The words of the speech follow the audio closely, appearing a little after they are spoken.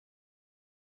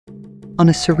On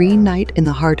a serene night in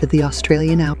the heart of the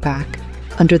Australian outback,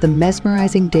 under the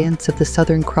mesmerizing dance of the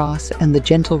Southern Cross and the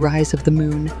gentle rise of the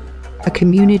moon, a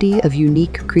community of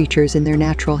unique creatures in their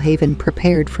natural haven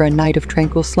prepared for a night of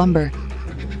tranquil slumber.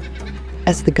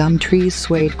 As the gum trees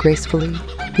swayed gracefully,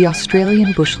 the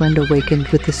Australian bushland awakened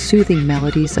with the soothing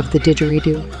melodies of the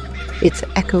didgeridoo, its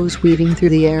echoes weaving through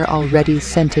the air already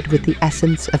scented with the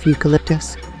essence of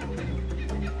eucalyptus.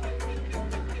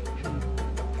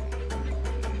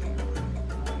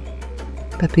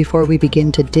 But before we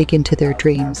begin to dig into their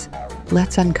dreams,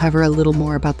 let's uncover a little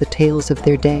more about the tales of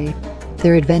their day,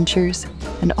 their adventures,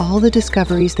 and all the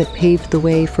discoveries that paved the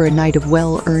way for a night of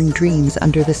well-earned dreams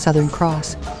under the Southern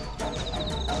Cross.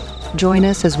 Join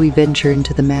us as we venture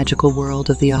into the magical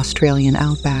world of the Australian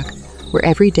outback, where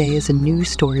every day is a new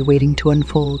story waiting to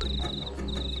unfold.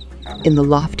 In the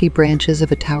lofty branches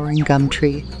of a towering gum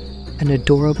tree, an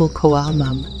adorable koala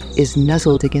mum is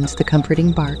nuzzled against the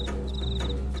comforting bark.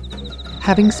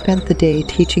 Having spent the day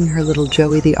teaching her little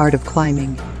Joey the art of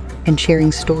climbing and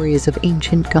sharing stories of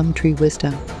ancient gum tree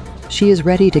wisdom, she is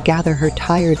ready to gather her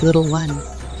tired little one,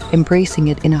 embracing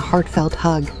it in a heartfelt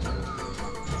hug.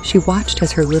 She watched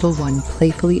as her little one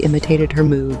playfully imitated her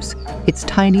moves, its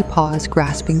tiny paws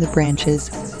grasping the branches.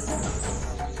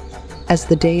 As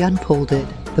the day unfolded,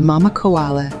 the mama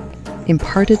koala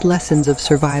imparted lessons of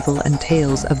survival and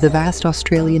tales of the vast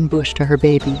Australian bush to her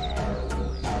baby.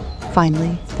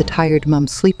 Finally, the tired mum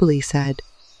sleepily said,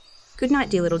 "Good night,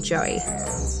 dear little Joey."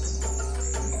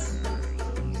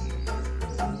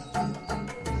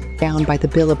 Down by the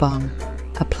billabong,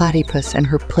 a platypus and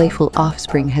her playful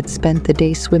offspring had spent the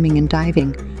day swimming and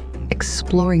diving,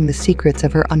 exploring the secrets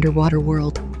of her underwater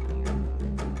world.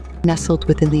 Nestled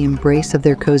within the embrace of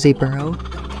their cozy burrow,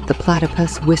 the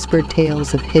platypus whispered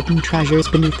tales of hidden treasures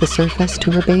beneath the surface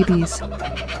to her babies.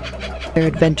 Their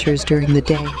adventures during the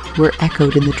day were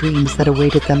echoed in the dreams that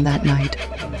awaited them that night.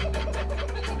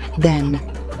 Then,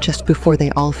 just before they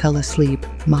all fell asleep,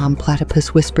 Mom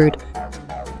Platypus whispered,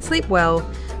 "Sleep well,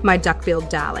 my duck-billed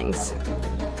darlings.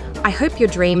 I hope your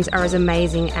dreams are as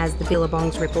amazing as the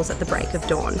billabong's ripples at the break of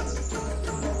dawn."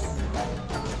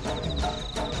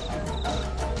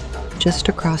 Just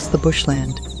across the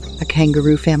bushland, a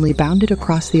kangaroo family bounded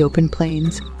across the open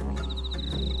plains.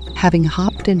 Having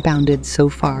hopped and bounded so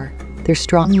far, their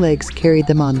strong legs carried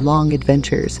them on long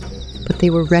adventures, but they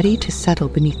were ready to settle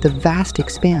beneath the vast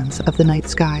expanse of the night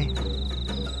sky.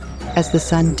 As the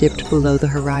sun dipped below the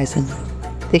horizon,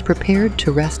 they prepared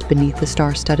to rest beneath the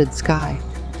star-studded sky.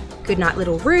 "Good night,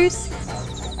 little Roos,"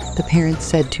 the parents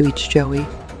said to each Joey.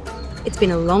 "It's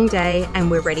been a long day and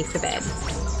we're ready for bed."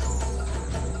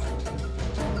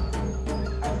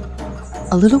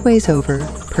 A little ways over,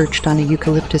 perched on a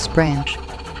eucalyptus branch,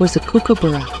 was a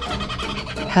kookaburra.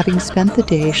 Having spent the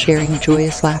day sharing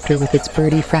joyous laughter with its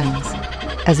birdie friends,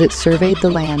 as it surveyed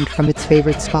the land from its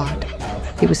favorite spot,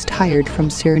 it was tired from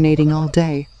serenading all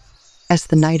day. As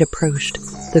the night approached,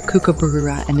 the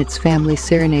kookaburra and its family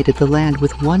serenaded the land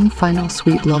with one final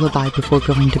sweet lullaby before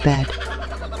going to bed.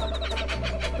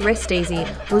 "Rest easy,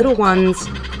 little ones,"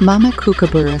 Mama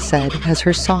Kookaburra said as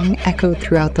her song echoed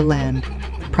throughout the land,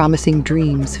 promising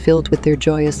dreams filled with their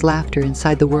joyous laughter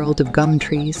inside the world of gum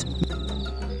trees.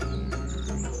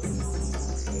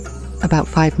 About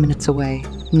 5 minutes away,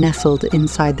 nestled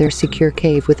inside their secure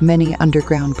cave with many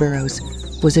underground burrows,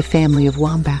 was a family of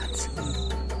wombats.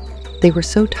 They were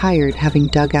so tired having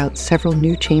dug out several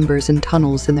new chambers and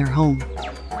tunnels in their home.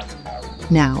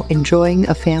 Now, enjoying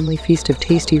a family feast of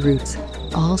tasty roots,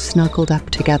 all snuggled up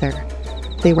together,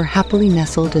 they were happily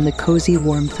nestled in the cozy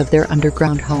warmth of their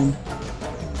underground home.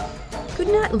 "Good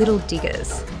night, little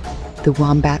diggers," the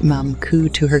wombat mum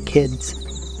cooed to her kids.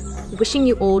 "Wishing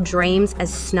you all dreams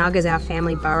as snug as our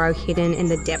family burrow hidden in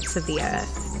the depths of the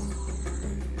earth."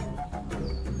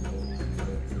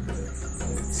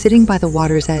 Sitting by the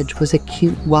water's edge was a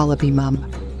cute wallaby mum.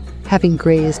 Having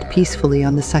grazed peacefully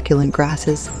on the succulent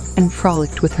grasses and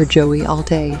frolicked with her Joey all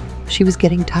day, she was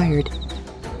getting tired.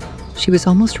 She was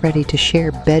almost ready to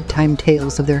share bedtime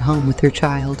tales of their home with her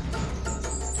child.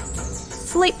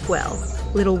 "Sleep well,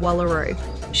 little wallaroo,"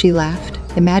 she laughed,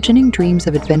 imagining dreams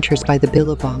of adventures by the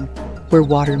billabong, where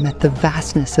water met the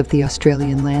vastness of the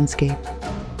Australian landscape.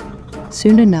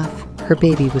 Soon enough, her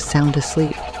baby was sound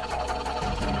asleep.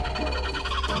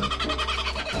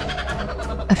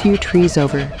 A few trees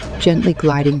over, gently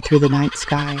gliding through the night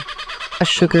sky, a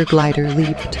sugar glider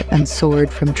leaped and soared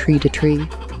from tree to tree.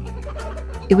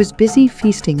 It was busy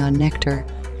feasting on nectar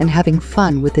and having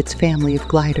fun with its family of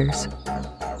gliders.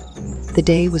 The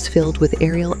day was filled with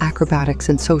aerial acrobatics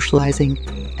and socializing,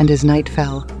 and as night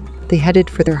fell, they headed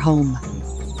for their home.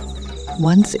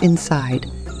 Once inside,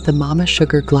 the mama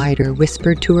sugar glider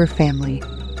whispered to her family.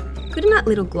 Good night,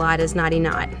 little gliders,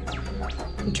 nighty-night.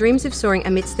 Dreams of soaring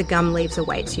amidst the gum leaves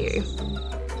awaits you.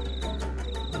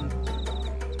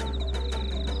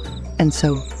 And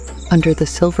so, under the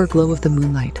silver glow of the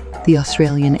moonlight, the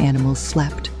Australian animals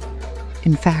slept.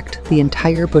 In fact, the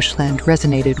entire bushland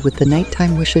resonated with the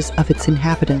nighttime wishes of its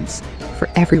inhabitants for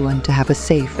everyone to have a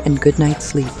safe and good night's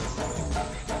sleep.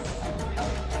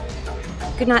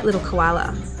 Good night, little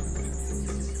koala.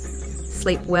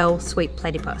 Sleep well, sweet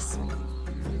platypus.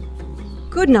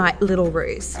 Good night, little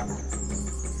roos.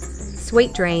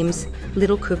 Sweet dreams,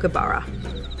 little kookaburra.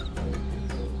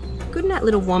 Good night,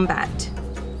 little wombat.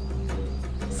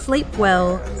 Sleep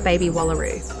well, baby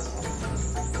wallaroo.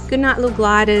 Good night, little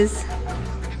gliders.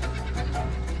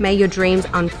 May your dreams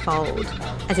unfold,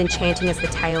 as enchanting as the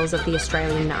tales of the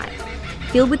Australian night,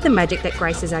 filled with the magic that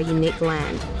graces our unique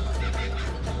land.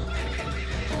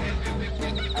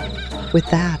 With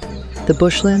that, the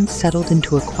bushland settled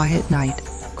into a quiet night,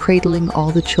 cradling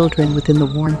all the children within the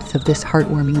warmth of this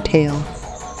heartwarming tale.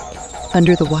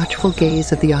 Under the watchful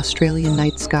gaze of the Australian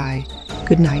night sky,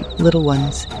 good night, little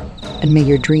ones, and may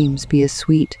your dreams be as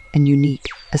sweet and unique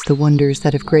as the wonders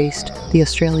that have graced the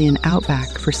Australian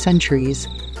outback for centuries.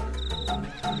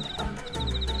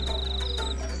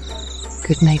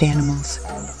 Good night, animals.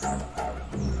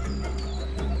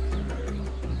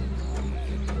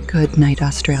 Good night,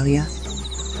 Australia.